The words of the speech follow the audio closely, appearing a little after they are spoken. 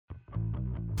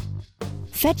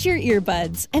Fetch your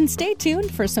earbuds and stay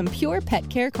tuned for some pure pet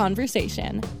care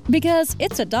conversation. Because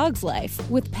it's a dog's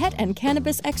life with pet and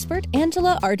cannabis expert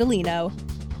Angela Ardolino.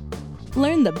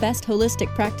 Learn the best holistic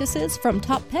practices from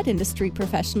top pet industry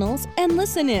professionals and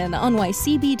listen in on why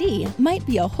CBD might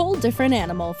be a whole different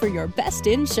animal for your best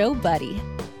in show buddy.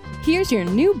 Here's your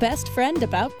new best friend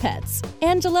about pets,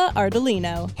 Angela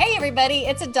Ardolino. Hey everybody,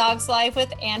 it's A Dog's Life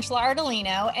with Angela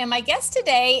Ardolino, and my guest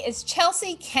today is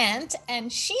Chelsea Kent,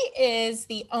 and she is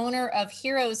the owner of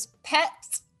Heroes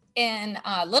Pets in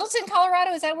Littleton,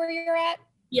 Colorado. Is that where you're at?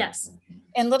 Yes.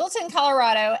 In Littleton,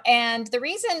 Colorado. And the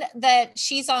reason that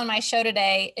she's on my show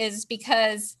today is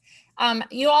because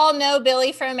you all know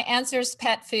Billy from Answers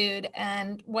Pet Food.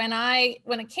 And when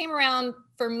it came around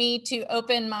for me to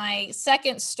open my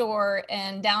second store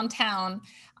in downtown,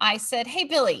 I said, hey,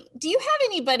 Billy, do you have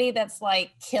anybody that's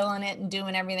like killing it and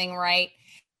doing everything right?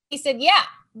 He said, yeah,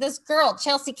 this girl,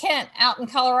 Chelsea Kent, out in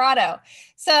Colorado.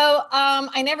 So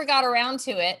I never got around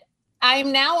to it.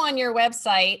 I'm now on your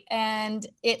website, and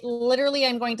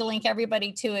I'm going to link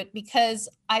everybody to it because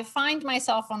I find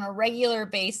myself on a regular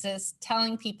basis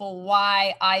telling people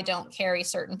why I don't carry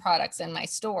certain products in my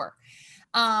store.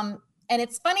 And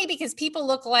it's funny because people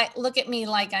look at me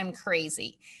like I'm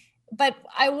crazy, but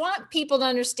I want people to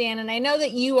understand, and I know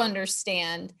that you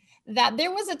understand, that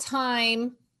there was a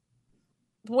time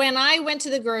when I went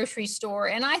to the grocery store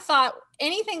and I thought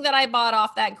anything that I bought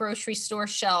off that grocery store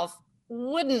shelf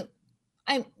wouldn't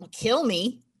kill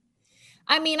me.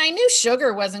 I mean, I knew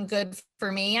sugar wasn't good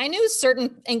for me. I knew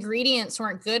certain ingredients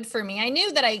weren't good for me. I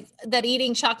knew that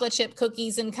eating chocolate chip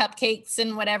cookies and cupcakes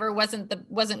and whatever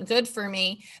wasn't good for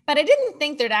me. But I didn't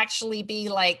think there'd actually be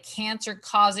like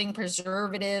cancer-causing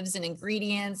preservatives and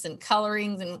ingredients and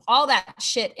colorings and all that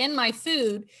shit in my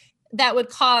food that would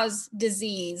cause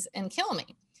disease and kill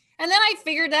me. And then I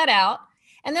figured that out.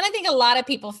 And then I think a lot of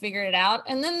people figured it out.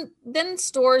 And then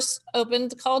stores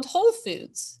opened called Whole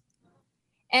Foods.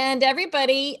 And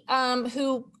everybody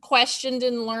who questioned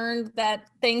and learned that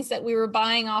things that we were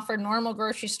buying off our normal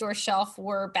grocery store shelf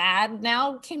were bad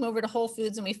now came over to Whole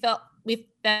Foods, and we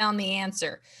found the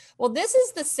answer. Well, this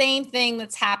is the same thing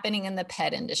that's happening in the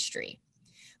pet industry.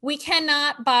 We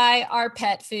cannot buy our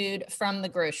pet food from the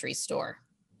grocery store,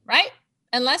 right?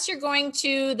 Unless you're going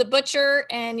to the butcher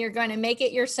and you're going to make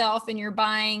it yourself and you're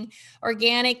buying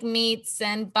organic meats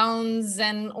and bones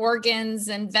and organs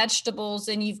and vegetables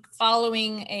and you're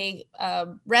following a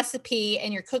recipe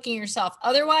and you're cooking yourself.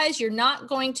 Otherwise, you're not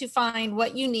going to find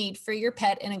what you need for your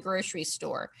pet in a grocery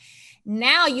store.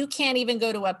 Now you can't even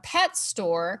go to a pet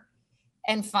store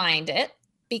and find it,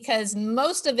 because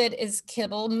most of it is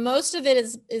kibble. Most of it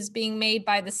is being made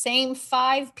by the same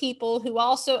 5 people who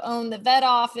also own the vet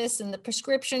office and the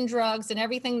prescription drugs and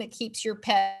everything that keeps your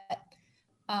pet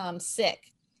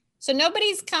sick. So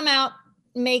nobody's come out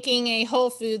making a Whole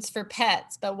Foods for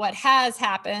pets, but what has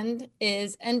happened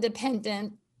is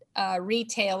independent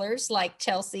retailers like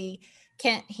Chelsea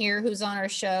Kent here, who's on our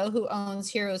show, who owns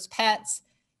Heroes Pets,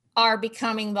 are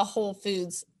becoming the Whole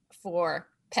Foods for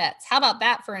pets. How about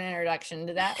that for an introduction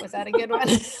to that? Was that a good one?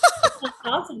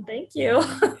 Awesome. Thank you.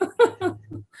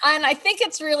 And I think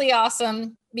it's really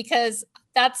awesome because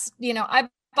that's, I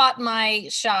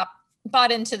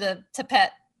bought into the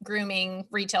pet grooming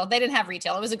retail. They didn't have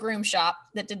retail. It was a groom shop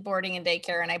that did boarding and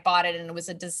daycare, and I bought it and it was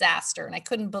a disaster. And I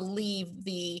couldn't believe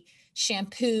the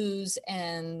shampoos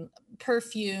and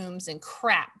perfumes and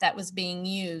crap that was being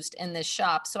used in this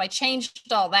shop. So I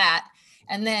changed all that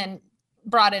and then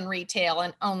brought in retail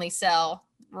and only sell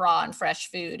raw and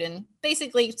fresh food. And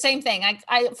basically same thing.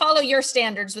 I follow your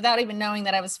standards without even knowing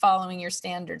that I was following your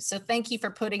standards. So thank you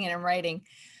for putting it in writing.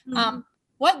 Mm-hmm.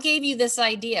 What gave you this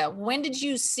idea? When did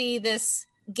you see this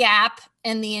gap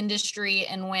in the industry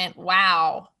and went,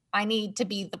 wow, I need to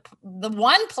be the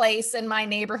one place in my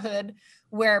neighborhood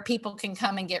where people can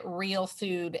come and get real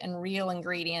food and real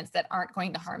ingredients that aren't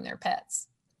going to harm their pets?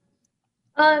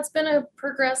 It's been a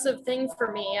progressive thing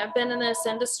for me. I've been in this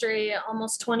industry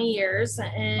almost 20 years.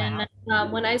 And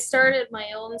wow. When I started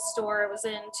my own store, it was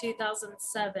in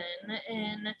 2007.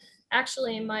 And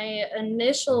actually, my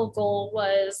initial goal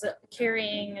was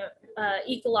carrying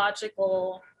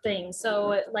ecological things.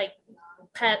 So like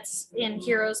pets in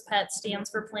Heroes Pet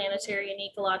stands for planetary and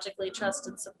ecologically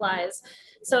trusted supplies.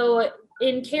 So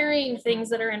in carrying things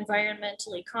that are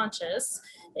environmentally conscious,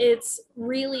 it's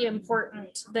really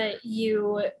important that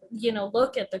you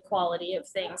look at the quality of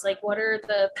things, like what are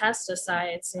the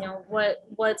pesticides,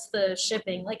 what's the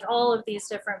shipping, like all of these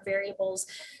different variables.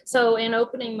 So in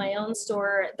opening my own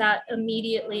store, that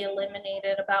immediately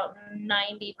eliminated about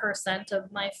 90%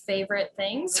 of my favorite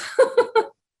things.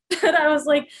 But I was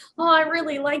like, oh, I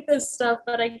really like this stuff,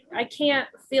 but I can't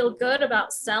feel good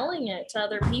about selling it to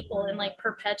other people and like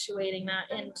perpetuating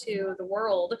that into the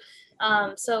world.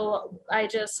 So I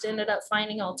just ended up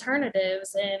finding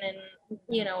alternatives, and in,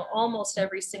 you know, almost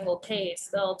every single case,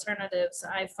 the alternatives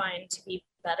I find to be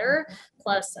better.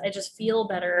 Plus, I just feel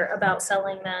better about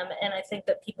selling them. And I think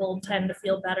that people tend to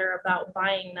feel better about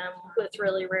buying them, with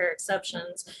really rare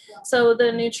exceptions. So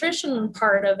the nutrition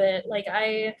part of it, like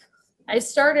I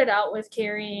started out with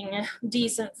carrying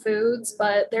decent foods,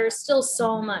 but there's still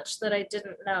so much that I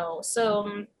didn't know.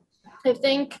 So I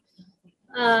think,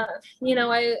 you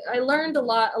know, I learned a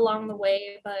lot along the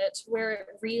way, but where it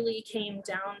really came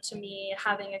down to me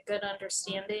having a good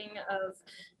understanding of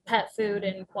pet food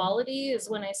and quality is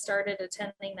when I started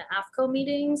attending the AAFCO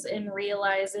meetings and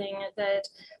realizing that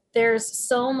there's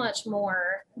so much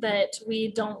more that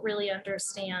we don't really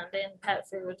understand in pet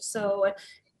food. So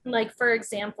like, for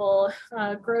example,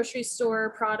 grocery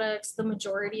store products, the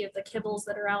majority of the kibbles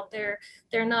that are out there,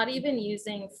 they're not even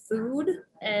using food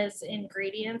as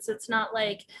ingredients. It's not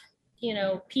like, you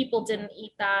know, people didn't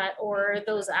eat that or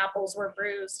those apples were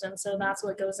bruised, and so that's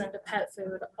what goes into pet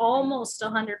food. Almost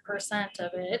 100%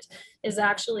 of it is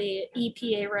actually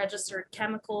EPA registered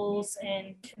chemicals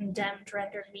and condemned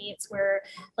rendered meats, where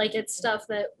like it's stuff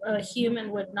that a human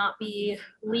would not be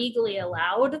legally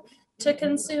allowed to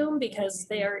consume because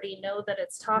they already know that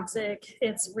it's toxic.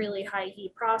 It's really high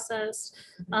heat processed.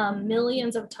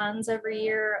 Millions of tons every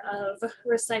year of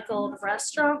recycled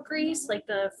restaurant grease, like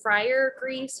the fryer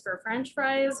grease for French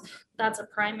fries. That's a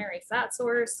primary fat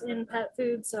source in pet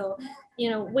food. So,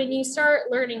 you know, when you start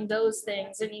learning those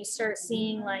things and you start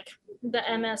seeing like the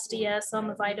MSDS on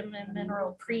the vitamin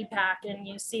mineral pre-pack, and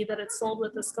you see that it's sold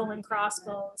with the skull and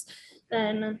crossbones,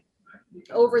 then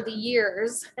over the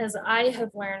years, as I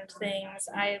have learned things,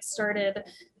 I have started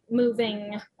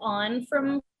moving on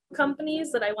from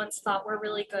companies that I once thought were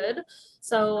really good.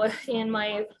 So in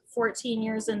my 14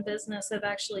 years in business, I've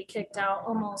actually kicked out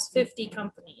almost 50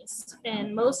 companies,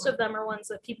 and most of them are ones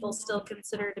that people still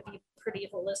consider to be pretty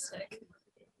holistic.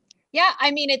 Yeah,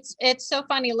 I mean, it's so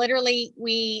funny. Literally,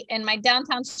 we in my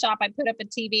downtown shop, I put up a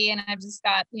TV, and I've just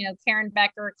got, you know, Karen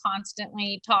Becker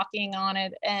constantly talking on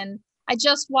it. And I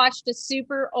just watched a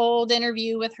super old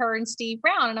interview with her and Steve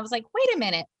Brown, and I was like, wait a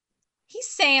minute, he's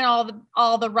saying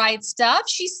all the right stuff.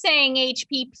 She's saying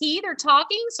HPP. They're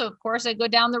talking. So of course I go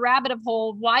down the rabbit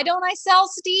hole. Why don't I sell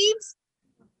Steve's?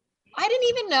 I didn't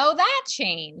even know that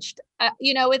changed.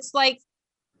 You know, it's like,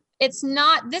 it's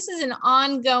not, this is an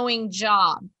ongoing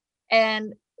job.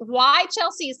 And why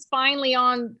Chelsea is finally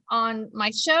on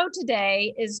my show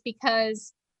today is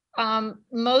because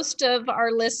most of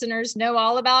our listeners know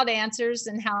all about Answers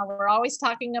and how we're always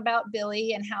talking about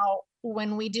Billy, and how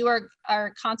when we do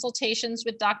our consultations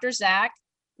with Dr. Zach,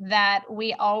 that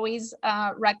we always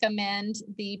recommend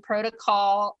the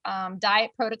protocol,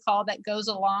 diet protocol that goes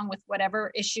along with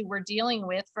whatever issue we're dealing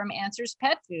with from Answers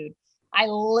Pet Food. I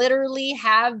literally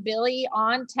have Billy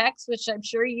on text, which I'm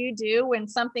sure you do, when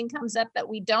something comes up that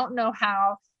we don't know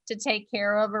how to take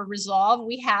care of or resolve.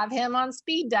 We have him on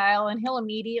speed dial and he'll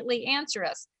immediately answer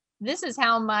us. This is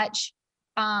how much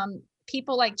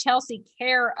people like Chelsea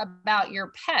care about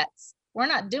your pets. We're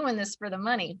not doing this for the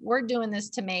money. We're doing this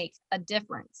to make a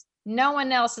difference. No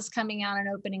one else is coming out and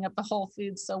opening up the Whole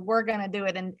Foods, so we're going to do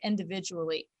it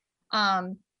individually.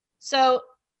 So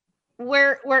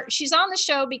she's on the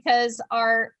show because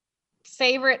our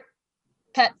favorite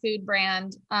pet food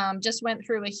brand just went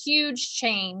through a huge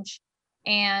change,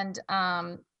 and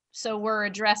so we're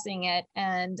addressing it.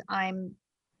 And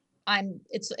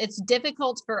it's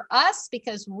difficult for us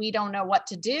because we don't know what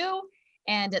to do,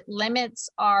 and it limits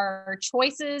our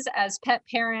choices as pet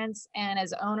parents and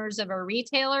as owners of our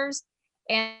retailers.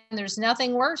 And there's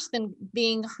nothing worse than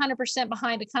being 100%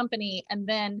 behind a company, and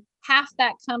then half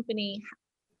that company,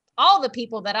 all the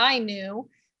people that I knew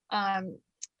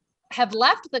have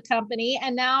left the company,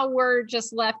 and now we're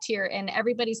just left here and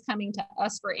everybody's coming to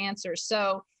us for answers.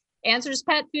 So Answers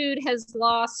Pet Food has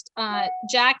lost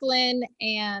Jacqueline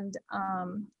and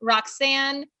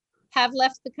Roxanne have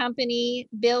left the company.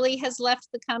 Billy has left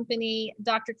the company.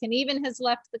 Dr. Knieven has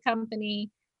left the company.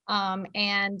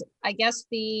 And I guess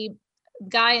the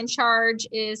guy in charge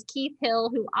is Keith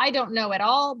Hill, who I don't know at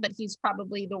all, but he's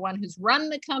probably the one who's run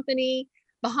the company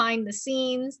behind the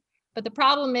scenes. But the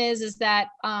problem is that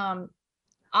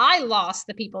I lost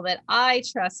the people that I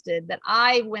trusted, that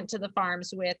I went to the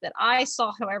farms with, that I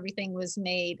saw how everything was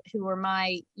made, who were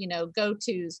my,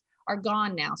 go-tos, are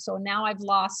gone now. So now I've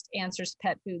lost Answers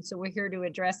Pet Food. So we're here to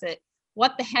address it.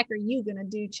 What the heck are you going to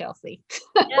do, Chelsea?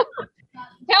 Yeah.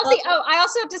 Chelsea, I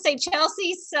also have to say,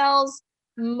 Chelsea sells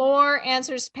more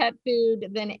Answers Pet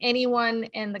Food than anyone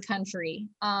in the country.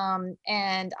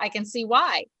 And I can see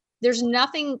why. There's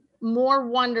nothing more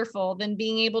wonderful than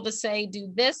being able to say,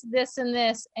 do this, this, and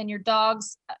this, and your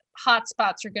dog's hot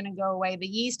spots are going to go away. The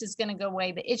yeast is going to go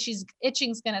away. The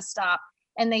itching's going to stop.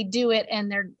 And they do it,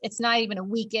 and it's not even a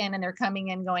weekend, and they're coming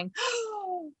in going,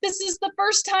 oh, this is the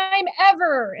first time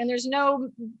ever. And there's no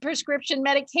prescription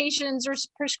medications or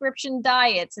prescription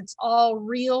diets. It's all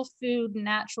real food,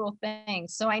 natural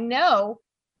things. So I know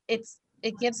it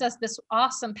gives us this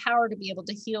awesome power to be able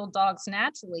to heal dogs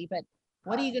naturally, but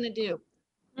what are you going to do?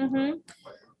 Mm-hmm.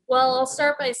 Well, I'll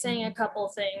start by saying a couple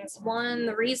things. One,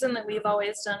 the reason that we've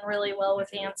always done really well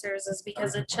with Answers is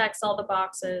because it checks all the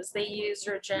boxes. They use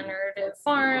regenerative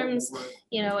farms.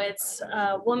 It's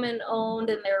woman owned,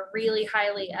 and they're really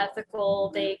highly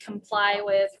ethical. They comply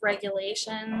with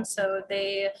regulation. So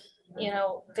they're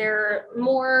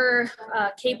more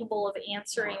capable of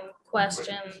answering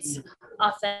questions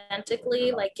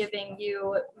authentically, like giving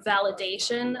you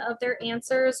validation of their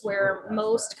answers, where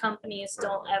most companies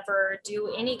don't ever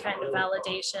do any kind of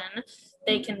validation.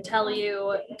 They can tell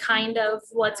you kind of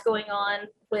what's going on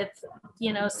with,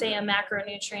 say a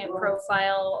macronutrient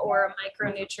profile or a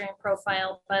micronutrient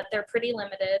profile, but they're pretty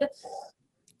limited.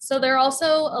 So they're also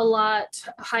a lot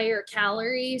higher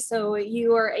calorie, so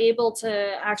you are able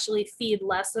to actually feed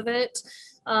less of it.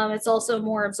 It's also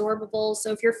more absorbable.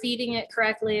 So if you're feeding it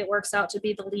correctly, it works out to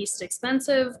be the least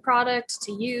expensive product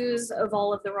to use of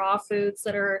all of the raw foods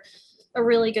that are a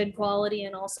really good quality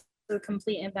and also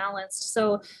complete and balanced.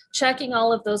 So checking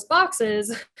all of those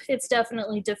boxes, it's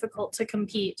definitely difficult to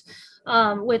compete,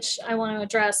 which I want to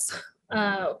address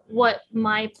what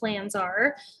my plans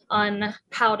are on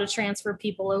how to transfer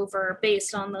people over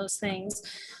based on those things.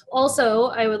 Also,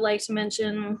 I would like to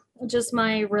mention just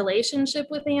my relationship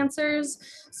with Answers.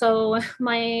 So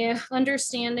my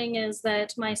understanding is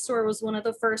that my store was one of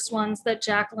the first ones that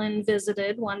Jacqueline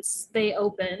visited once they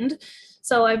opened.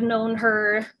 So I've known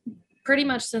her pretty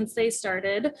much since they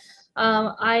started.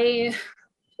 I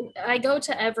go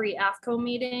to every AAFCO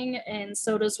meeting, and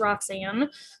so does Roxanne.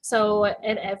 So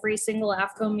at every single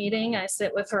AAFCO meeting, I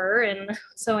sit with her, and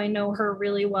so I know her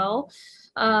really well.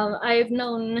 I've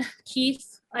known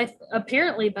Keith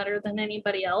apparently better than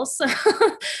anybody else.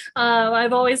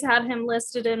 I've always had him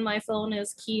listed in my phone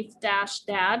as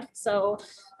Keith-Dad, so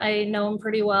I know him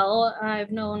pretty well. I've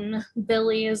known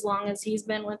Billy as long as he's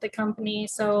been with the company,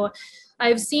 so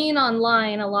I've seen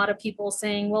online a lot of people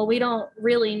saying, well, we don't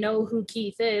really know who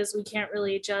Keith is. We can't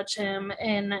really judge him,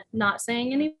 and not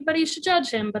saying anybody should judge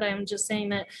him, but I'm just saying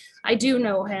that I do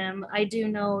know him. I do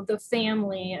know the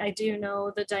family. I do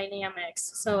know the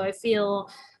dynamics. So I feel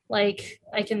like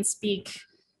I can speak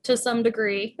to some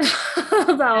degree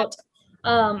about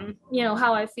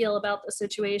how I feel about the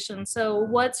situation. So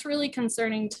what's really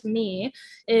concerning to me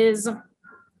is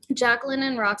Jacqueline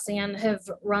and Roxanne have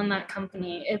run that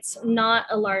company. It's not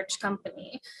a large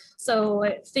company. So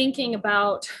thinking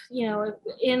about,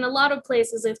 in a lot of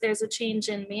places, if there's a change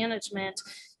in management,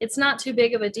 it's not too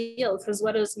big of a deal because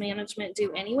what does management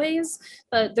do anyways?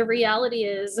 But the reality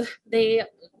is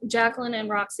Jacqueline and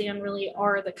Roxanne really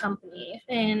are the company.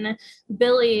 And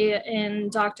Billy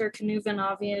and Dr. Canuvan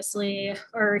obviously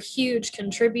are huge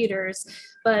contributors,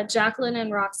 but Jacqueline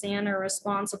and Roxanne are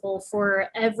responsible for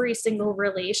every single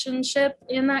relationship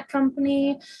in that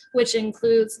company, which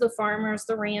includes the farmers,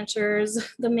 the ranchers,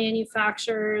 the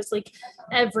manufacturers, like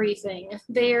everything.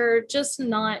 They're just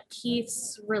not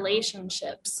Keith's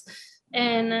relationships.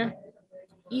 And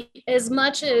as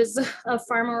much as a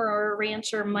farmer or a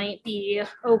rancher might be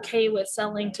okay with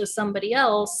selling to somebody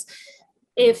else,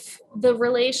 if the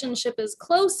relationship is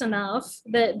close enough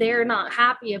that they're not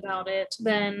happy about it,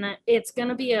 then it's going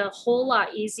to be a whole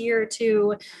lot easier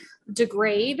to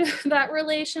degrade that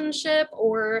relationship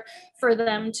or for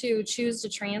them to choose to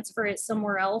transfer it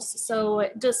somewhere else. So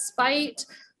despite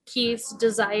Keith's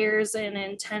desires and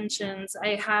intentions, I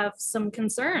have some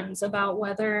concerns about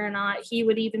whether or not he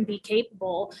would even be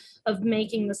capable of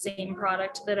making the same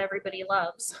product that everybody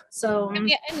loves. So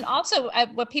yeah, and also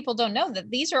what people don't know,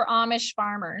 that these are Amish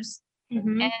farmers,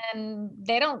 mm-hmm. and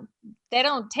they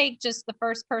don't take just the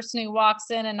first person who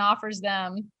walks in and offers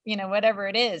them, whatever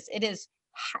it is.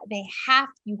 You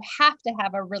have to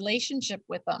have a relationship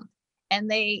with them, and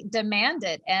they demand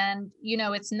it. And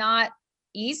it's not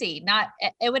easy.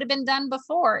 It would have been done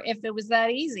before if it was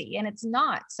that easy, and it's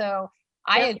not. So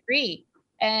I agree.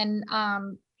 And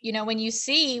when you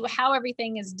see how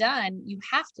everything is done, you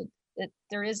can't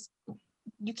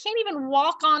even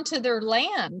walk onto their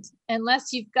land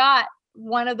unless you've got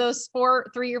one of those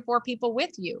 3 or 4 people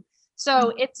with you.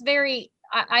 So it's very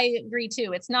I agree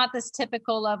too. It's not this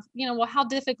typical of, well, how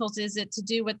difficult is it to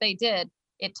do what they did?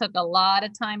 It took a lot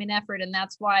of time and effort, and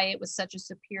that's why it was such a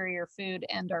superior food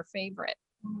and our favorite.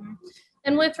 Mhm.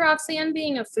 And with Roxanne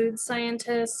being a food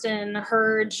scientist and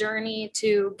her journey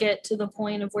to get to the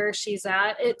point of where she's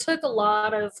at, it took a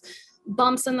lot of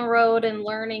bumps in the road and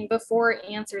learning before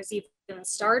Answers even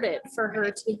started for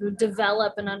her to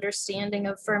develop an understanding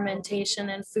of fermentation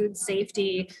and food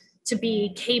safety to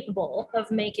be capable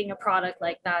of making a product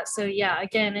like that. So yeah,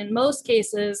 again, in most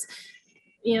cases,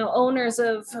 owners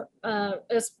of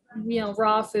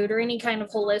raw food or any kind of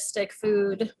holistic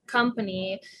food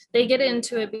company, they get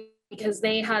into it because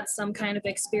they had some kind of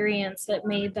experience that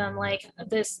made them like,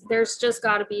 there's just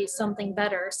got to be something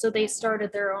better. So they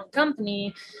started their own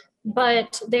company,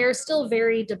 but they're still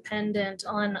very dependent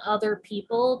on other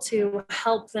people to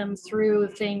help them through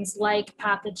things like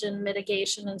pathogen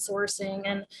mitigation and sourcing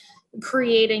and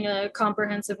creating a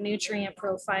comprehensive nutrient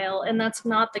profile. And that's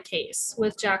not the case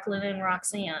with Jacqueline and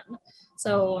Roxanne.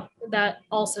 So that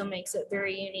also makes it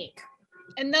very unique.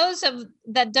 And those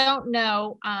that don't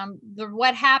know,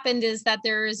 what happened is that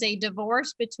there is a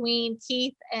divorce between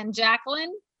Keith and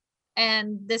Jacqueline,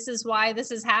 and this is why this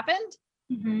has happened,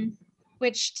 mm-hmm.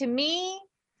 which to me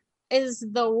is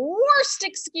the worst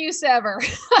excuse ever.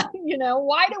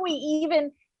 Why do we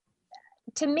even?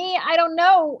 To me, I don't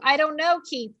know,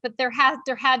 Keith, but there had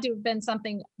to have been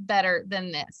something better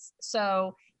than this.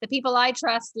 So the people I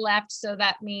trust left. So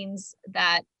that means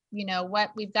that,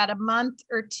 we've got a month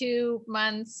or 2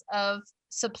 months of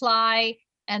supply.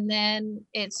 And then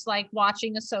it's like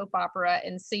watching a soap opera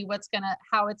and see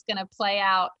how it's going to play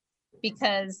out,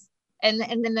 because and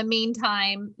in the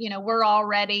meantime, we're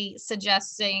already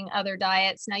suggesting other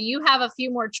diets. Now you have a few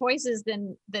more choices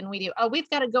than we do. Oh, we've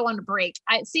got to go on a break.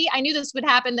 I knew this would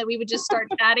happen, that we would just start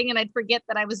chatting and I'd forget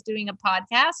that I was doing a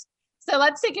podcast. So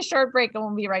let's take a short break and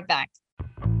we'll be right back.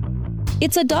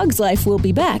 It's a Dog's Life. We'll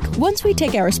be back once we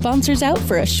take our sponsors out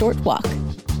for a short walk.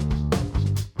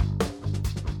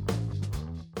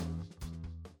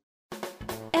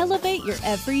 Elevate your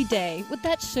everyday with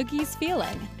that Shuggies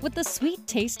feeling, with the sweet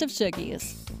taste of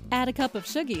Shuggies. Add a cup of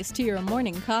Shuggies to your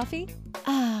morning coffee.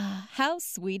 Ah, how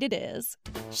sweet it is.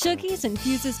 Shuggies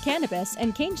infuses cannabis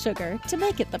and cane sugar to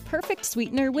make it the perfect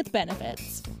sweetener with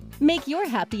benefits. Make your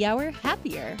happy hour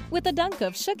happier with a dunk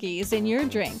of Shuggies in your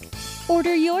drink.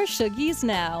 Order your Shuggies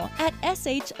now at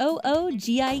shoogies.com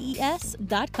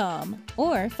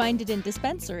or find it in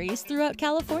dispensaries throughout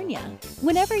California.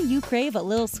 Whenever you crave a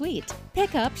little sweet,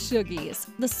 pick up Shuggies,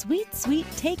 the sweet, sweet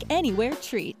take-anywhere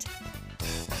treat.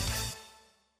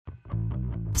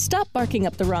 Stop barking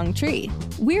up the wrong tree.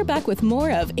 We're back with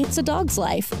more of It's a Dog's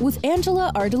Life with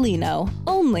Angela Ardolino,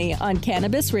 only on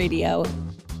Cannabis Radio.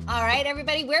 All right,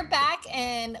 everybody, we're back,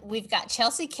 and we've got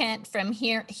Chelsea Kent from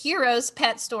Heroes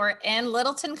Pet Store in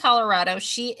Littleton, Colorado.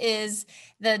 She is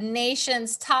the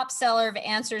nation's top seller of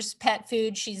Answers Pet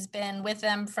Food. She's been with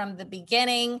them from the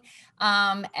beginning,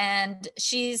 and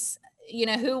she's,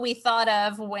 who we thought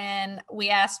of when we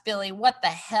asked Billy, what the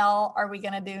hell are we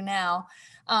going to do now?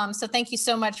 So thank you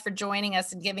so much for joining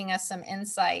us and giving us some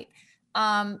insight.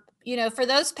 For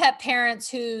those pet parents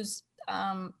whose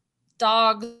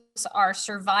dogs are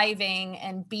surviving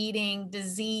and beating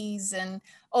disease and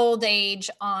old age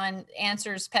on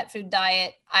Answers Pet Food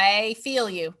Diet, I feel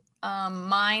you.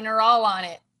 Mine are all on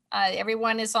it.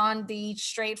 Everyone is on the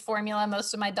straight formula.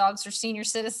 Most of my dogs are senior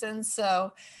citizens,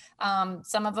 so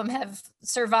some of them have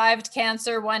survived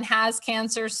cancer. One has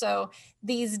cancer. So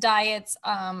these diets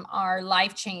are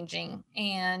life-changing,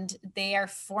 and they are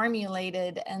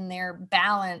formulated and they're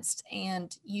balanced,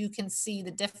 and you can see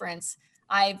the difference.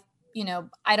 I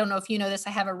don't know if you know this,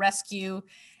 I have a rescue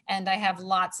and I have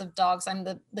lots of dogs. I'm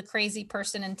the crazy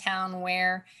person in town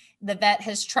where the vet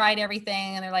has tried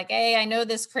everything and they're like, hey, I know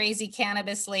this crazy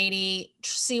cannabis lady,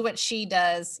 see what she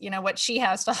does, what she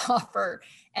has to offer.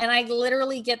 And I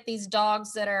literally get these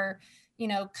dogs that are,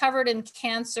 covered in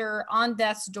cancer on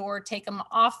death's door, take them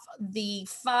off the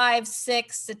 5,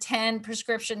 6 to 10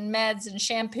 prescription meds and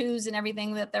shampoos and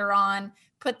everything that they're on,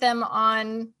 put them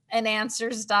on an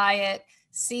Answers diet,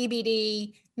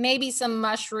 CBD, maybe some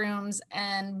mushrooms,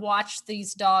 and watch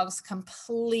these dogs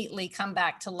completely come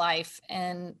back to life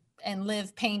and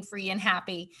live pain-free and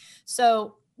happy.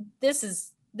 So this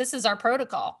is our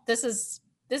protocol. This is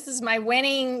my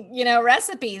winning,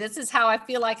 recipe. This is how I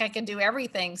feel like I can do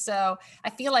everything. So I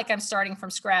feel like I'm starting from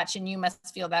scratch, and you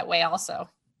must feel that way also.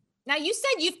 Now, you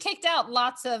said you've kicked out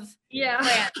lots of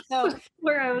plants, so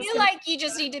where I was feel like you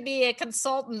just need to be a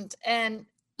consultant and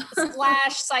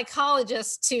slash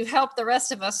psychologist to help the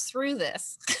rest of us through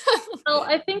this. Well,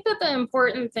 I think that the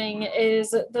important thing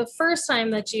is the first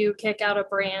time that you kick out a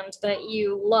brand that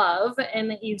you love and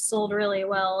that you've sold really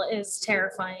well is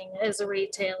terrifying as a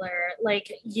retailer.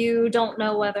 Like, you don't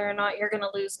know whether or not you're going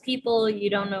to lose people. You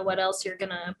don't know what else you're going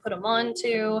to put them on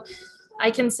to. I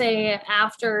can say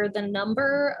after the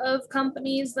number of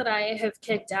companies that I have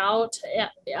kicked out,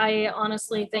 I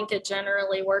honestly think it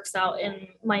generally works out in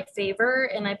my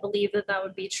favor. And I believe that that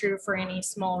would be true for any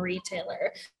small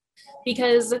retailer,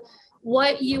 because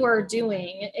what you are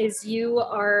doing is you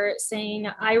are saying,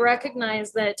 I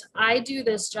recognize that I do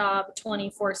this job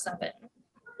 24/7.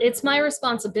 It's my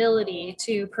responsibility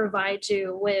to provide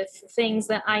you with things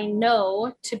that I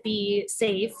know to be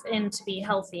safe and to be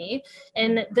healthy.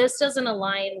 And this doesn't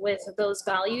align with those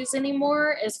values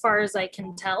anymore, as far as I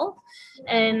can tell.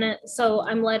 And so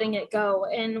I'm letting it go.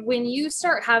 And when you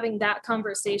start having that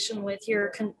conversation with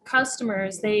your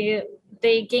customers, they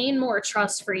gain more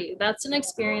trust for you. That's an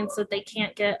experience that they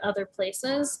can't get other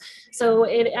places. So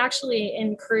it actually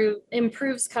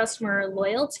improves customer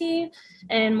loyalty.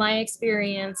 And my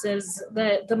experience is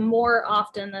that the more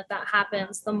often that that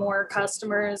happens, the more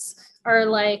customers are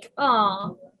like,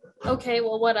 oh, okay,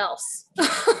 well, what else?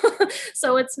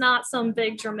 So it's not some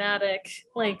big dramatic,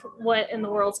 like, what in the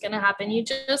world's going to happen? You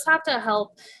just have to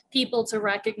help people to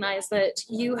recognize that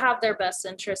you have their best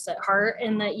interests at heart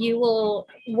and that you will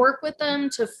work with them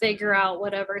to figure out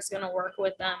whatever is going to work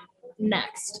with them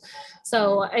next.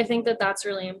 So I think that that's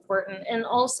really important. And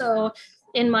also,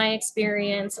 in my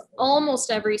experience,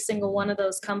 almost every single one of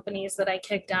those companies that I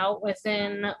kicked out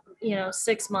within,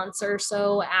 6 months or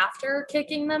so after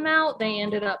kicking them out, they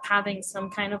ended up having some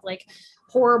kind of like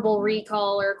horrible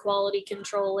recall or quality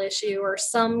control issue or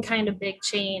some kind of big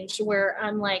change where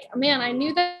I'm like, man, I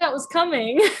knew that was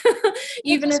coming.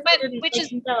 Even if I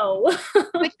didn't know.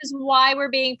 Which is why we're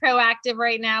being proactive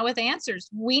right now with answers.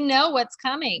 We know what's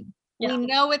coming. Yeah. We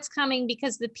know it's coming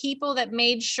because the people that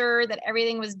made sure that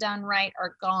everything was done right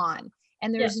are gone.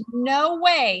 And there's no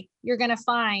way you're going to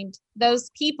find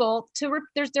those people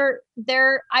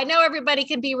I know everybody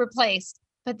can be replaced,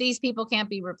 but these people can't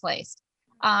be replaced.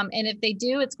 And if they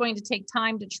do, it's going to take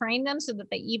time to train them so that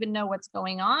they even know what's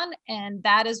going on. And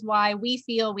that is why we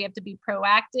feel we have to be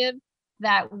proactive,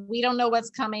 that we don't know what's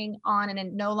coming on and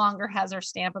it no longer has our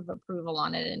stamp of approval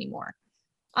on it anymore.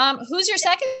 Who's your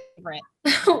second favorite?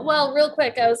 Well, real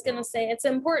quick, I was going to say it's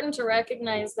important to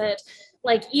recognize that,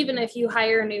 like, even if you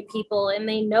hire new people and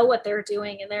they know what they're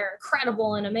doing and they're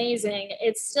incredible and amazing,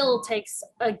 it still takes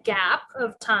a gap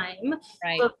of time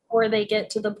before they get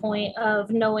to the point of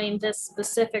knowing this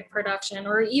specific production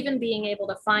or even being able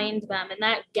to find them. And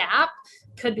that gap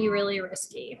could be really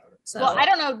risky. So, well, I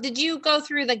don't know. Did you go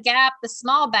through the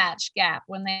small batch gap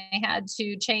when they had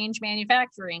to change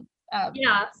manufacturing?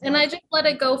 Yeah, and I just let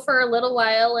it go for a little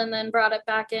while and then brought it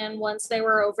back in once they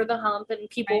were over the hump and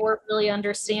people were really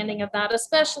understanding of that,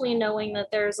 especially knowing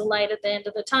that there's a light at the end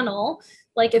of the tunnel.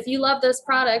 Like, if you love this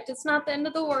product, it's not the end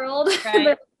of the world.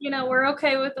 Right. But, we're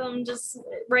okay with them. Just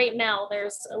right now,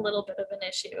 there's a little bit of an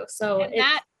issue. So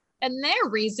and their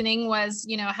reasoning was,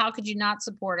 how could you not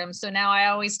support them? So now I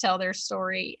always tell their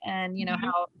story and,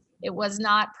 how it was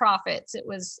not profits. It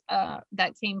was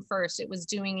that came first. It was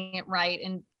doing it right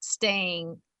and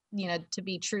staying, to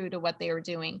be true to what they were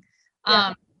doing.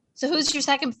 So who's your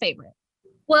second favorite?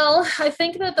 Well, I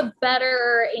think that the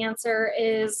better answer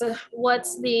is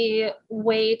what's the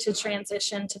way to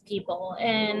transition to people?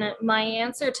 And my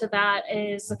answer to that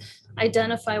is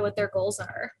identify what their goals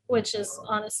are, which is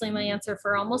honestly my answer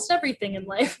for almost everything in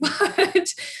life.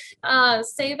 But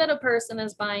say that a person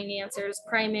is buying answers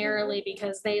primarily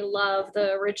because they love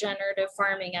the regenerative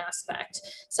farming aspect.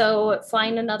 So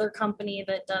find another company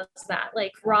that does that.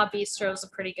 Like Raw Bistro is a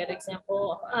pretty good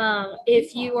example.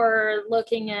 If you are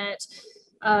looking at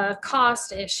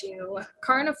cost issue,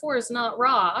 carnivore is not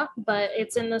raw, but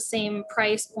it's in the same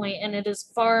price point and it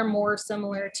is far more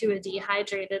similar to a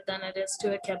dehydrated than it is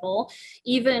to a kibble.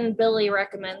 Even Billy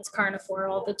recommends carnivore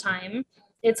all the time.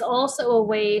 It's also a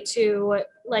way to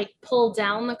like pull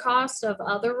down the cost of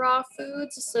other raw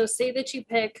foods. So say that you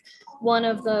pick one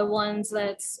of the ones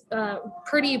that's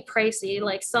pretty pricey,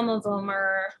 like some of them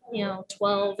are,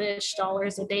 $12-ish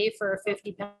a day for a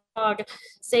 50-pound dog.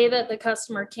 Say that the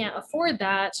customer can't afford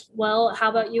that. Well, how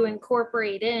about you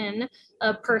incorporate in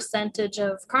a percentage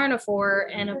of carnivore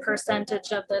and a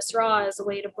percentage of this raw as a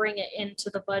way to bring it into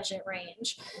the budget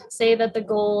range. Say that the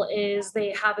goal is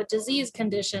they have a disease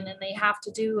condition and they have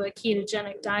to do a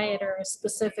ketogenic diet or a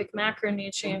specific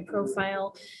macronutrient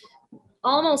profile.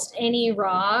 almost any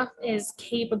raw is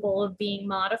capable of being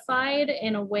modified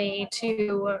in a way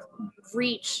to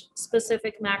reach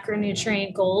specific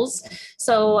macronutrient goals.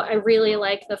 So I really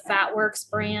like the FatWorks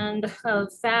brand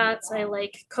of fats. I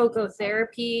like Cocoa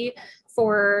Therapy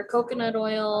for coconut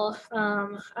oil.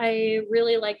 I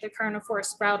really like the carnivore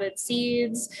sprouted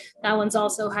seeds. That one's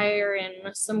also higher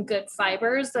in some good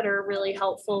fibers that are really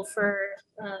helpful for,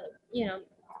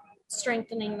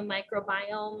 strengthening the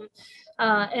microbiome.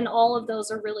 And all of those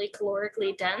are really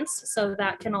calorically dense. So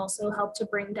that can also help to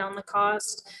bring down the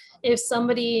cost. If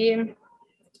somebody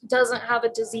doesn't have a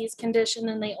disease condition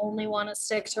and they only want to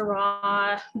stick to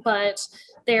raw, but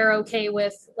they're okay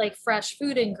with like fresh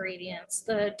food ingredients,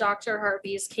 the Dr.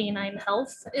 Harvey's Canine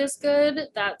Health is good.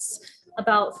 That's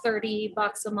about $30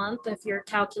 a month if you're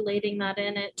calculating that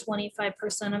in at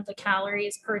 25% of the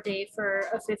calories per day for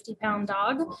a 50-pound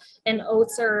dog. And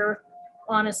oats are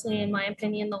honestly, in my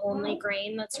opinion, the only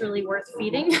grain that's really worth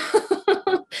feeding.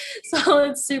 So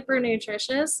it's super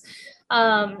nutritious.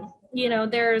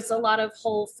 There's a lot of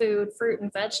whole food, fruit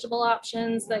and vegetable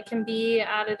options that can be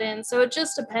added in. So it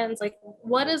just depends, like,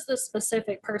 what does the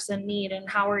specific person need and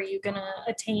how are you going to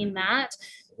attain that,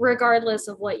 regardless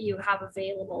of what you have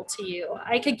available to you.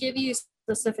 I could give you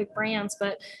specific brands,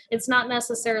 but it's not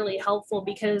necessarily helpful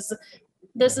because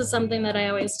this is something that I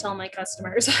always tell my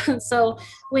customers. So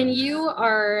when you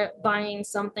are buying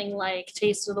something like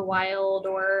Taste of the Wild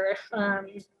or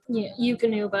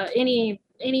Eukanuba,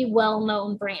 any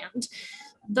well-known brand,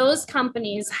 those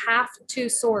companies have to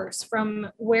source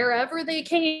from wherever they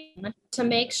can to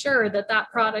make sure that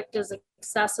that product is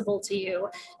accessible to you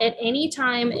at any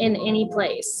time in any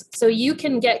place. So you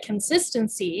can get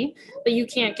consistency, but you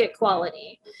can't get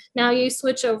quality. Now you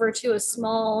switch over to a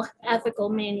small ethical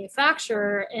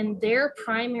manufacturer and their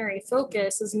primary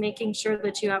focus is making sure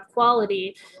that you have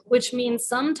quality, which means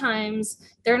sometimes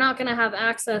they're not going to have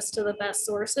access to the best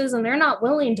sources and they're not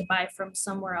willing to buy from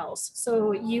somewhere else.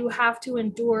 So you have to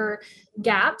endure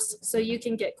gaps so you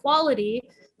can get quality,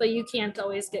 but you can't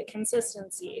always get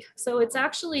consistency. So it's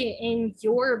actually in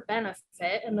your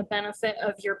benefit and the benefit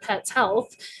of your pet's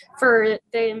health for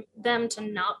them to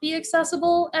not be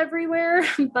accessible everywhere,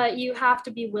 but you have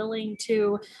to be willing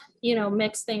to,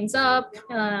 mix things up,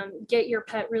 get your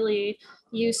pet really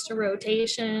used to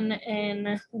rotation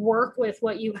and work with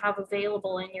what you have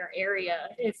available in your area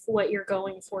if what you're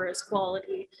going for is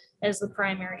quality as the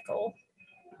primary goal.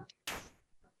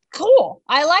 Cool.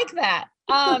 I like that.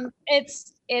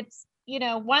 It's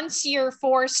once you're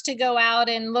forced to go out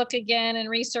and look again and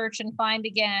research and find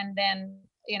again, then,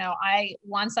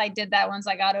 once I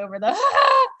got over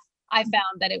I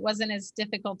found that it wasn't as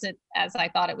difficult as I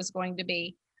thought it was going to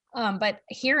be. But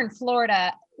here in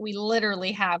Florida, we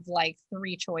literally have like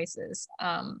 3 choices.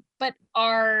 But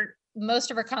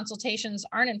most of our consultations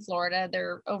aren't in Florida.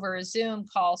 They're over a Zoom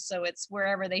call. So it's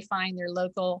wherever they find their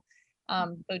local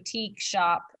boutique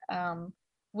shop,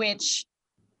 which,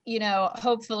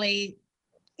 hopefully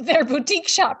their boutique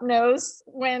shop knows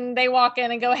when they walk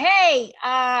in and go, hey,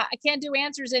 I can't do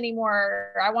answers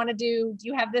anymore. Do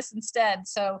you have this instead?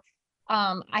 So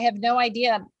I have no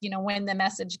idea, when the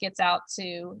message gets out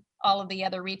to all of the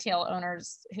other retail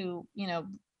owners who,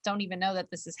 don't even know that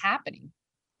this is happening.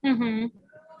 Mm-hmm.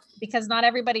 Because not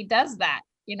everybody does that.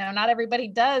 Not everybody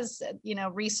does,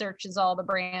 researches all the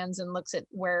brands and looks at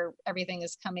where everything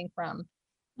is coming from.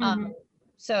 Mm-hmm.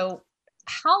 So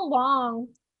how long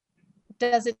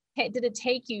did it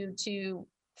take you to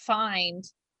find,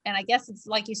 and I guess it's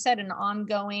like you said, an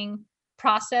ongoing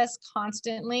process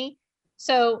constantly.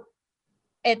 So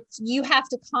you have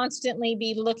to constantly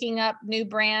be looking up new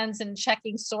brands and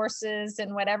checking sources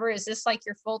and whatever. Is this like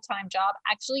your full-time job?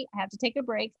 Actually, I have to take a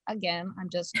break again. I'm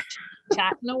just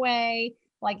chatting away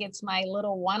like it's my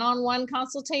little one-on-one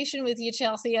consultation with you,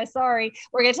 Chelsea. I'm sorry.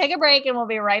 We're going to take a break and we'll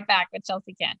be right back with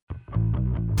Chelsea Kent.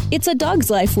 It's A Dog's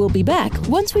Life. We'll be back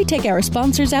once we take our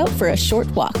sponsors out for a short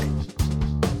walk.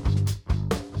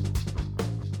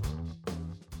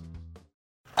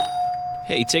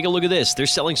 Hey, take a look at this. They're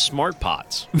selling smart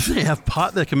pots. They have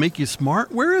pot that can make you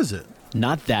smart? Where is it?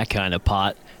 Not that kind of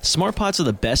pot. Smart pots are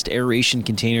the best aeration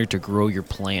container to grow your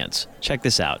plants. Check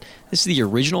this out. This is the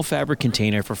original fabric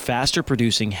container for faster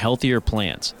producing, healthier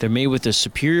plants. They're made with a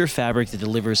superior fabric that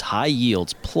delivers high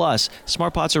yields. Plus,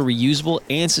 smart pots are reusable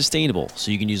and sustainable, so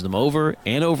you can use them over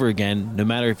and over again, no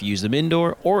matter if you use them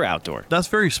indoor or outdoor. That's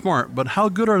very smart, but how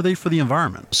good are they for the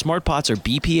environment? Smart pots are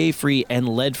BPA-free and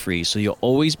lead-free, so you'll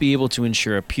always be able to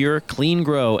ensure a pure, clean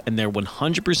grow, and they're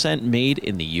 100% made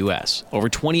in the U.S. Over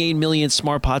 28 million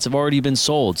smart pots have already been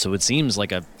sold. old, so it seems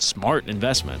like a smart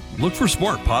investment. Look for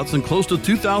smart pots in close to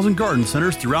 2,000 garden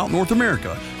centers throughout North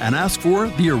America and ask for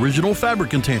the original fabric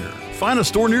container. Find a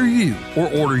store near you or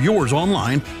order yours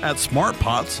online at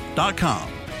smartpots.com.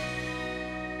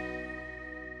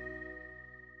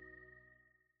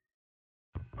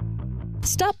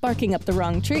 Stop barking up the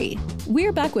wrong tree.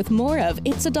 We're back with more of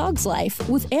It's a Dog's Life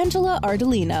with Angela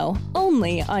Ardolino,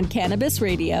 only on Cannabis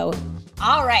Radio.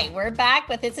 All right, we're back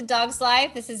with It's a Dog's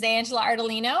Life. This is Angela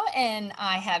Ardolino, and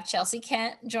I have Chelsea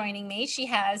Kent joining me. She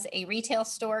has a retail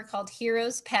store called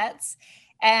Heroes Pets,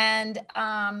 and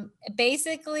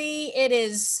basically it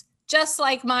is just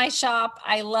like my shop.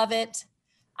 I love it.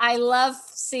 I love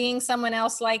seeing someone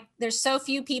else, like there's so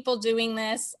few people doing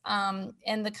this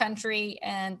in the country.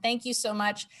 And thank you so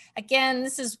much. Again,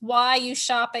 this is why you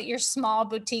shop at your small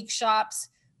boutique shops.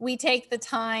 We take the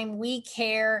time, we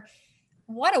care.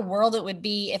 What a world it would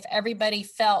be if everybody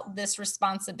felt this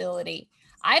responsibility.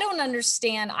 I don't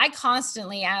understand. I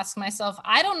constantly ask myself,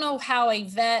 I don't know how a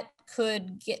vet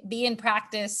could be in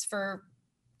practice for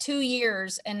 2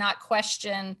 years and not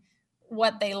question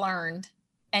what they learned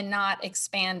and not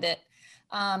expand it.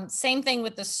 Same thing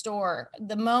with the store.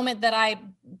 The moment that I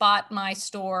bought my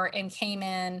store and came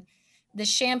in, the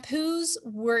shampoos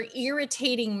were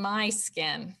irritating my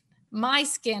skin. My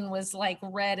skin was like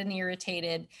red and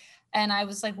irritated. And I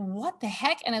was like, what the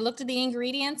heck? And I looked at the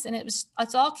ingredients and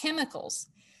it's all chemicals.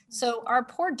 So our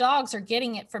poor dogs are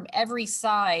getting it from every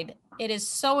side. It is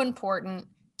so important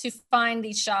to find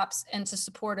these shops and to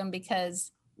support them,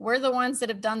 because we're the ones that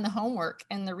have done the homework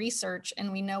and the research,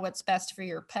 and we know what's best for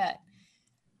your pet.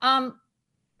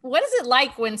 What is it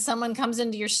like when someone comes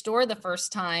into your store the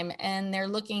first time and they're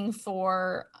looking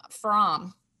for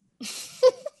From?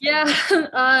 Yeah,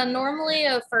 normally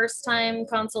a first time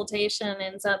consultation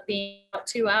ends up being about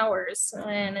 2 hours,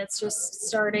 and it's just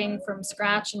starting from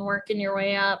scratch and working your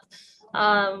way up.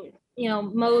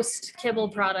 Most kibble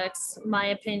products, my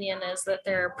opinion is that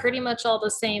they're pretty much all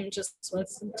the same, just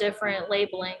with different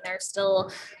labeling. They're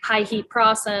still high heat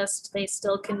processed. They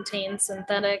still contain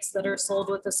synthetics that are sold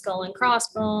with the skull and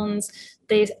crossbones.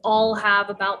 They all have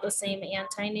about the same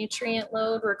anti-nutrient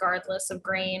load, regardless of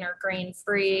grain or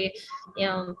grain-free.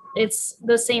 It's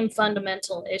the same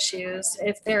fundamental issues.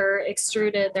 If they're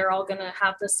extruded, they're all going to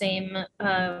have the same,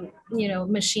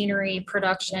 machinery,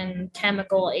 production,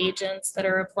 chemical agents that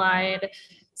are applied.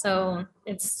 So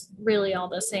it's really all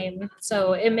the same.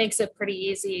 So it makes it pretty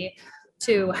easy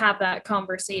to have that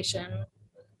conversation.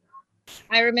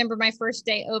 I remember my first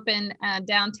day open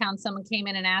downtown, someone came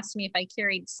in and asked me if I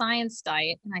carried Science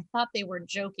Diet, and I thought they were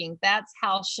joking. That's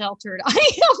how sheltered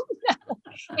I am now.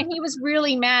 And he was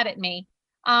really mad at me,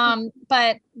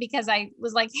 but because I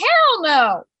was like, hell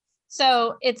no.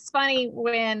 So it's funny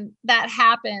when that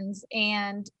happens,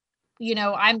 and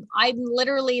I'm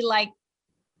literally like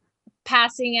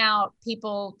passing out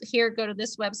people here, go to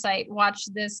this website, watch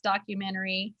this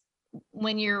documentary.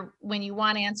 When you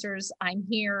want answers, I'm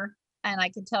here. And I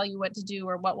can tell you what to do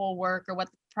or what will work or what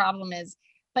the problem is.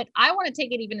 But I want to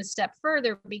take it even a step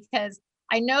further, because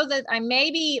I know that I may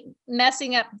be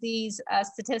messing up these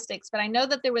statistics, but I know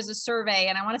that there was a survey,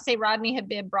 and I want to say Rodney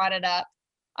Habib brought it up.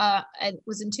 It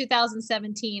was in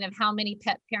 2017, of how many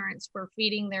pet parents were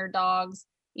feeding their dogs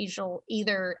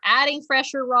either adding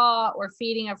fresh or raw or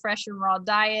feeding a fresh and raw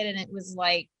diet. And it was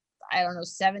like, I don't know,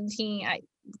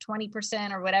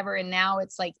 20% or whatever. And now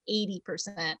it's like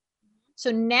 80%. So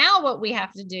now what we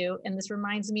have to do, and this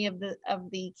reminds me of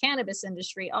the cannabis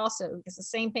industry also, because the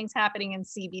same thing's happening in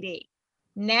CBD.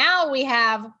 Now we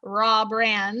have raw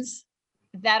brands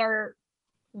that are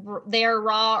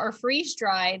raw or freeze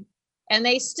dried, and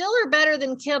they still are better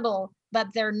than kibble, but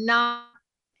they're not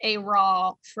a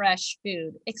raw, fresh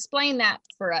food. Explain that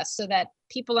for us so that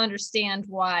people understand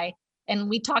why. And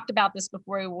we talked about this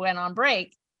before we went on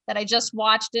break, that I just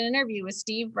watched an interview with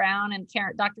Steve Brown and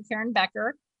Dr. Karen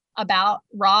Becker about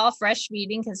raw, fresh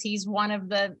feeding, because he's one of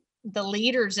the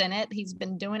leaders in it. He's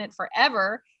been doing it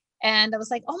forever. And I was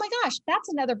like, oh my gosh, that's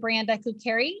another brand I could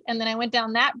carry. And then I went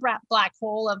down that black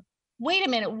hole of, wait a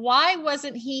minute, why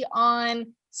wasn't he on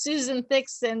Susan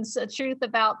Thixton's Truth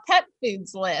About Pet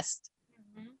Foods list?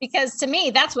 Because to me,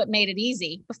 that's what made it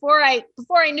easy. Before I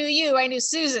knew you, I knew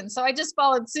Susan. So I just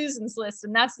followed Susan's list,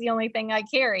 and that's the only thing I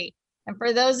carry. And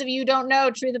for those of you who don't know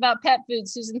Truth About Pet Food,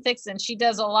 Susan Thixton, she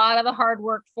does a lot of the hard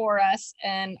work for us.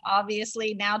 And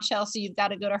obviously now, Chelsea, you've got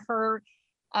to go to her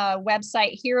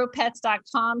website,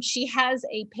 heropets.com. She has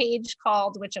a page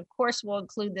called, which of course we'll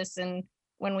include this in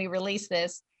when we release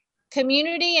this,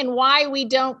 Community and Why We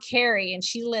Don't Carry. And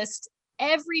she lists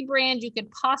every brand you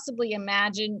could possibly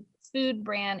imagine food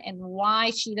brand and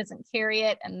why she doesn't carry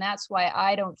it. And that's why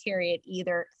I don't carry it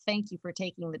either. Thank you for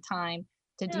taking the time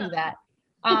to do that.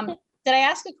 Did I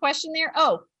ask a question there?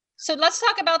 Oh, so let's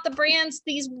talk about the brands,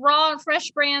 these raw,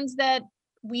 fresh brands that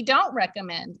we don't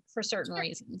recommend for certain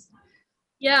reasons.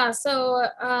 Yeah, so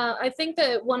I think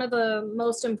that one of the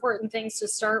most important things to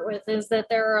start with is that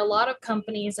there are a lot of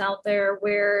companies out there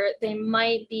where they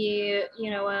might be,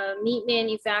 a meat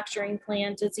manufacturing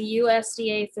plant. It's a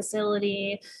USDA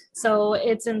facility, so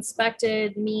it's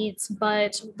inspected meats,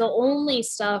 but the only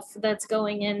stuff that's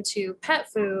going into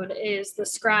pet food is the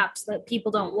scraps that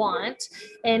people don't want.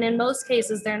 And in most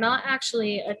cases, they're not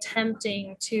actually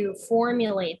attempting to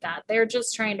formulate that. They're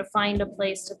just trying to find a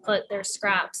place to put their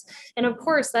scraps. And of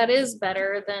course, that is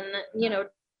better than,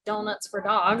 donuts for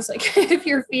dogs. Like if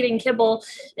you're feeding kibble,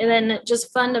 and then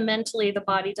just fundamentally the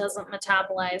body doesn't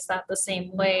metabolize that the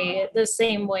same way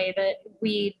that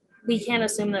we can't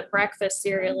assume that breakfast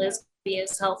cereal is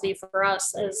as healthy for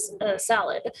us as a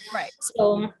salad. Right.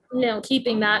 So,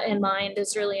 keeping that in mind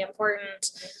is really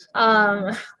important.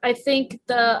 I think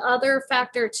the other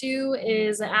factor too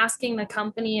is asking the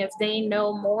company if they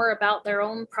know more about their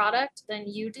own product than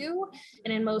you do.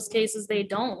 And in most cases they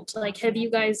don't. Like, have you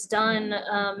guys done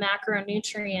a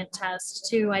macronutrient test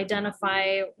to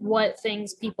identify what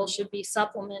things people should be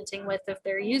supplementing with if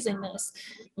they're using this?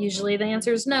 Usually the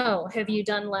answer is no. Have you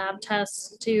done lab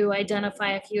tests to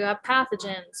identify if you have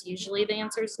pathogens? Usually the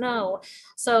answer is no.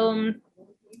 So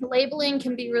labeling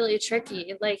can be really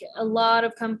tricky. Like, a lot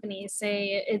of companies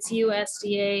say it's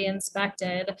USDA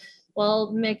inspected.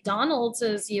 Well, McDonald's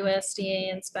is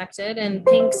USDA inspected, and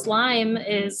pink slime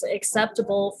is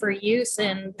acceptable for use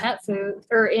in pet food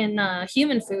or in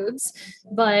human foods.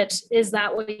 But is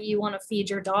that what you want to feed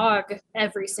your dog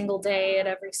every single day at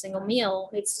every single meal?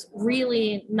 It's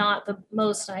really not the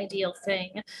most ideal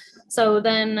thing. So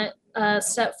then a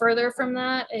step further from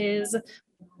that is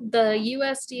the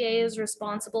USDA is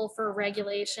responsible for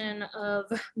regulation of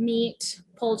meat,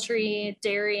 poultry,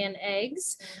 dairy, and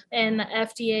eggs, and the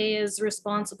FDA is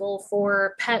responsible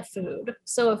for pet food.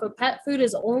 So if a pet food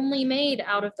is only made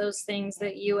out of those things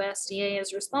that USDA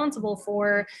is responsible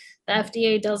for, the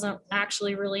FDA doesn't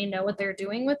actually really know what they're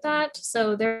doing with that.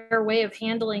 So their way of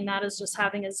handling that is just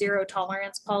having a zero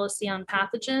tolerance policy on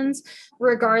pathogens,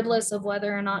 regardless of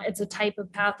whether or not it's a type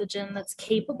of pathogen that's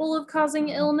capable of causing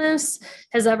illness,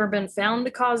 has ever been found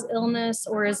to cause illness,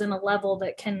 or is in a level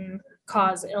that can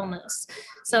cause illness.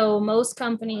 So most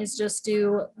companies just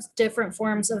do different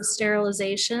forms of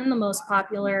sterilization, the most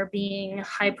popular being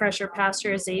high pressure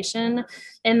pasteurization,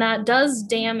 and that does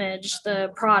damage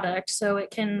the product. So it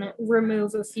can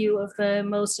remove a few of the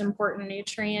most important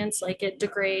nutrients, like it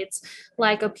degrades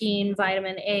lycopene,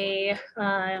 vitamin A,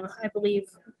 I believe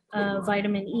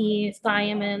vitamin E,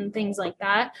 thiamine, things like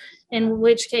that, in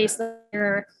which case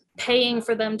they're paying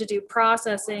for them to do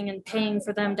processing and paying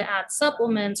for them to add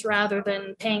supplements rather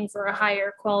than paying for a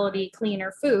higher quality,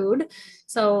 cleaner food.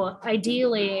 So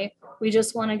ideally, we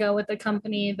just want to go with a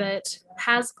company that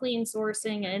has clean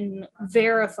sourcing and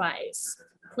verifies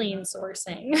clean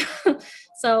sourcing.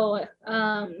 So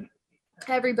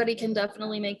everybody can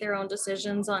definitely make their own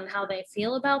decisions on how they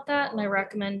feel about that. And I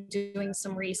recommend doing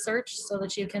some research so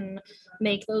that you can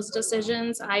make those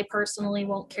decisions. I personally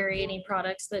won't carry any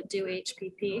products that do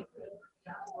HPP.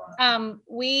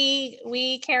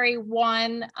 We carry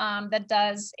one that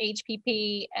does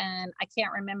HPP, and I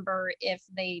can't remember if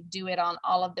they do it on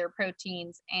all of their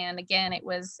proteins. And again, it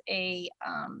was a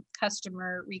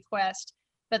customer request,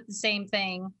 but the same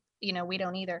thing, we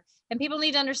don't either. And people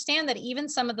need to understand that even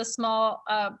some of the small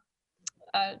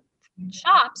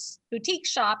shops, boutique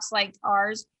shops like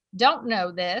ours, don't know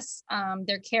this.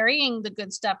 They're carrying the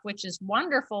good stuff, which is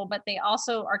wonderful, but they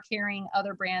also are carrying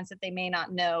other brands that they may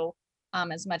not know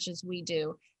as much as we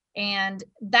do. And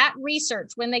that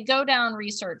research, when they go down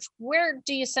research, where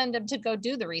do you send them to go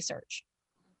do the research?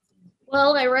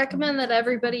 Well, I recommend that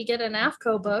everybody get an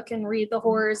AAFCO book and read the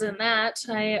horrors in that.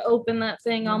 I open that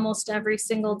thing almost every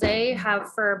single day,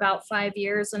 have for about 5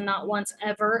 years, and not once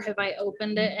ever have I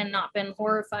opened it and not been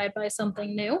horrified by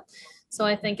something new. So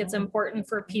I think it's important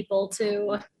for people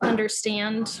to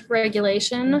understand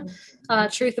regulation.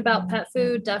 Truth About Pet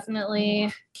Food,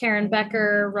 definitely Karen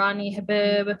Becker, Rodney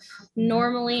Habib,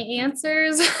 normally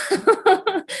answers.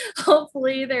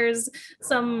 Hopefully there's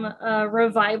some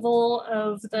revival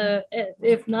of the,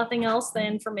 if nothing else, the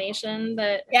information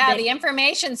that. Yeah, the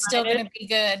information's still going to be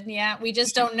good. Yeah, we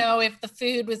just don't know if the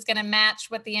food was going to match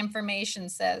what the information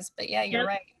says. But yeah, you're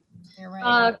right. You're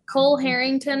right. Cole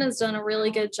Harrington has done a really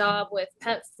good job with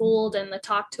Pet Fooled and the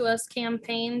Talk to Us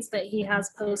campaigns that he has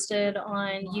posted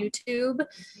on YouTube.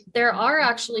 There are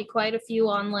actually quite a few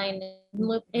online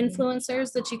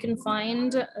influencers that you can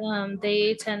find.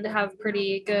 They tend to have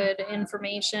pretty good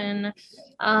information.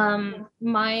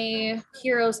 My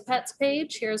Heroes Pets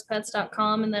page,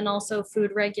 heroespets.com, and then also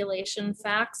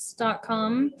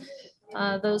foodregulationfacts.com.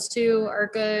 Those two are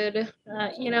good.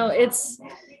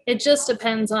 It just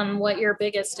depends on what your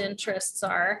biggest interests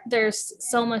are. There's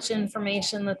so much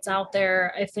information that's out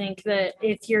there. I think that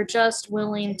if you're just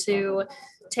willing to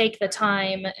take the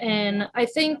time, and I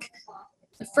think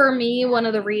for me, one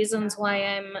of the reasons why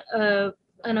I'm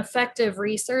an effective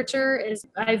researcher is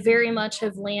I very much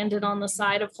have landed on the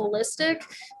side of holistic,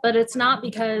 but it's not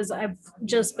because I've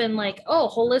just been like, oh,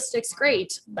 holistic's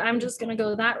great, I'm just going to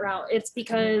go that route. It's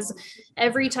because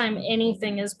every time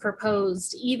anything is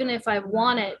proposed, even if I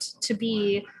want it to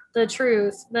be the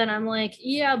truth, then I'm like,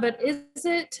 yeah, but is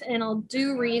it? And I'll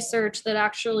do research that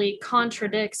actually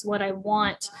contradicts what I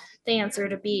want the answer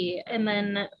to be, and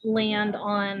then land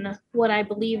on what I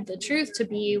believe the truth to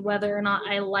be, whether or not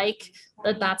I like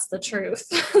that that's the truth.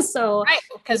 So, right,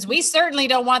 because we certainly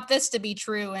don't want this to be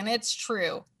true, and it's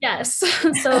true. Yes.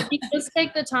 So if you just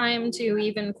take the time to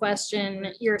even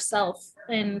question yourself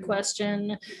and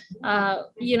question,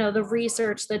 the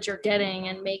research that you're getting,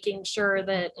 and making sure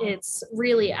that it's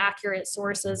really accurate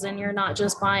sources and you're not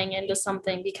just buying into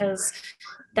something because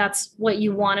that's what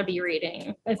you want to be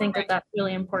reading. I think that that's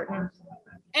really important.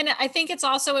 And I think it's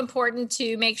also important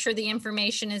to make sure the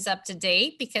information is up to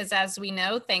date, because as we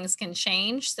know, things can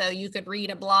change. So you could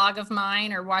read a blog of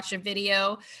mine or watch a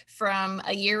video from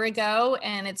a year ago,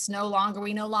 and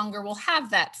we no longer will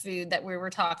have that food that we were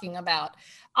talking about.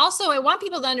 Also, I want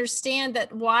people to understand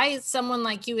that why someone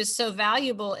like you is so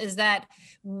valuable is that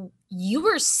you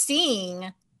are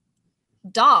seeing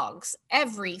dogs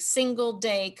every single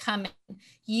day come in.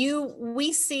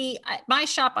 We see at my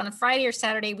shop on a Friday or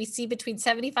Saturday, we see between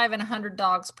 75 and 100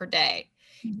 dogs per day.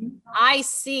 Mm-hmm. I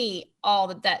see all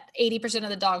that 80% of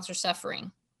the dogs are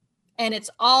suffering, and it's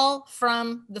all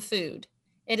from the food.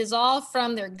 It is all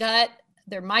from their gut,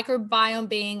 their microbiome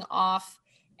being off,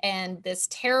 and this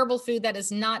terrible food that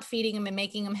is not feeding them and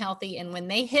making them healthy. And when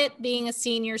they hit being a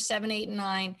senior, 7, 8, and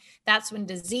 9, that's when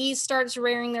disease starts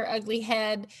rearing their ugly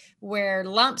head, where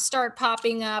lumps start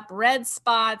popping up, red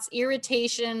spots,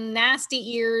 irritation,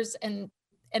 nasty ears. And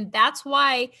that's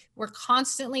why we're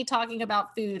constantly talking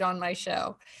about food on my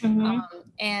show. Mm-hmm.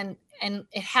 And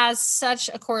it has such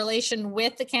a correlation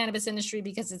with the cannabis industry,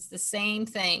 because it's the same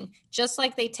thing. Just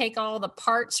like they take all the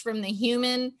parts from the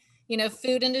human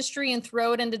food industry and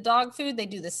throw it into dog food, they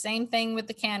do the same thing with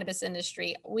the cannabis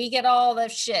industry. We get all the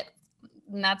shit,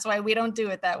 and that's why we don't do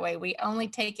it that way. We only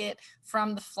take it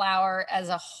from the flower as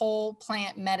a whole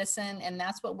plant medicine, and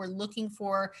that's what we're looking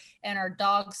for in our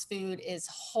dogs' food, is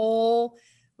whole,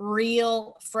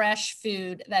 real, fresh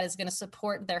food that is going to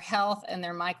support their health and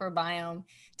their microbiome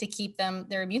to keep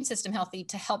their immune system healthy,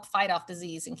 to help fight off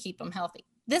disease and keep them healthy.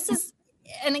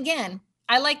 And again,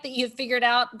 I like that you've figured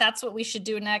out that's what we should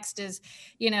do next is,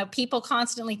 people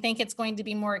constantly think it's going to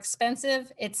be more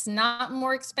expensive. It's not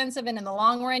more expensive. And in the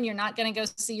long run, you're not going to go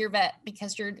see your vet,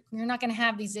 because you're not going to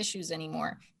have these issues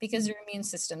anymore, because your immune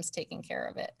system's taking care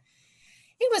of it.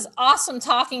 It was awesome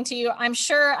talking to you. I'm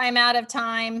sure I'm out of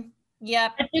time.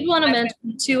 Yep. I did want to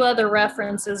mention 2 other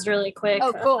references really quick.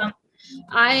 Oh, cool.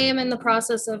 I am in the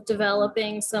process of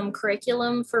developing some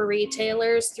curriculum for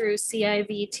retailers through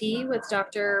CIVT with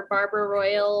Dr. Barbara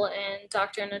Royal and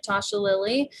Dr. Natasha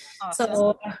Lilly. Awesome.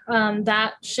 So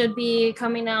that should be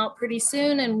coming out pretty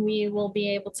soon, and we will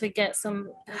be able to get some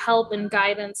help and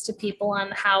guidance to people on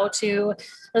how to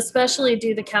especially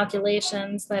do the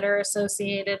calculations that are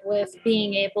associated with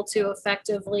being able to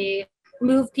effectively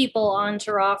move people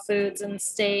onto raw foods and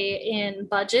stay in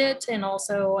budget, and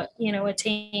also,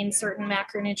 attain certain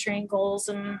macronutrient goals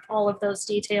and all of those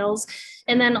details.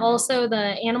 And then also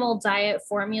the animal diet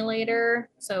formulator,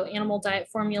 so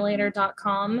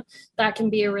animaldietformulator.com, that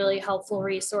can be a really helpful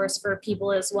resource for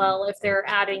people as well. If they're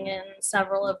adding in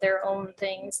several of their own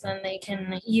things, then they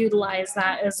can utilize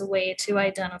that as a way to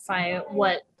identify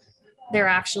what they're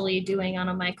actually doing on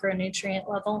a micronutrient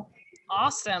level.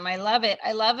 Awesome. I love it.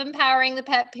 I love empowering the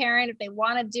pet parent if they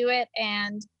want to do it,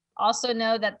 and also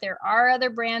know that there are other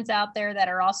brands out there that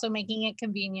are also making it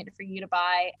convenient for you to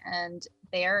buy, and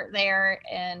they're there,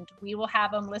 and we will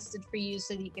have them listed for you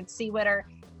so that you can see what our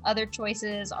other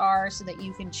choices are, so that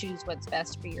you can choose what's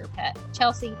best for your pet.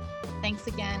 Chelsea, thanks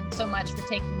again so much for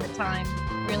taking the time.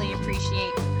 Really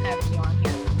appreciate having you on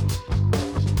here.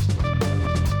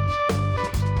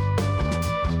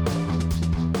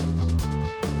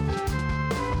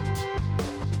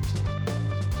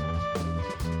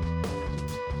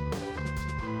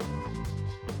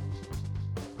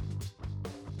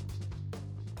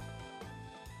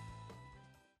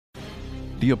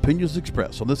 The opinions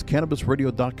expressed on this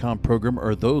CannabisRadio.com program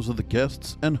are those of the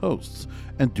guests and hosts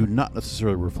and do not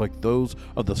necessarily reflect those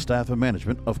of the staff and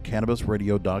management of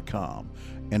CannabisRadio.com.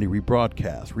 Any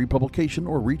rebroadcast, republication,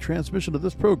 or retransmission of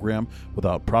this program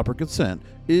without proper consent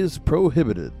is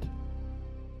prohibited.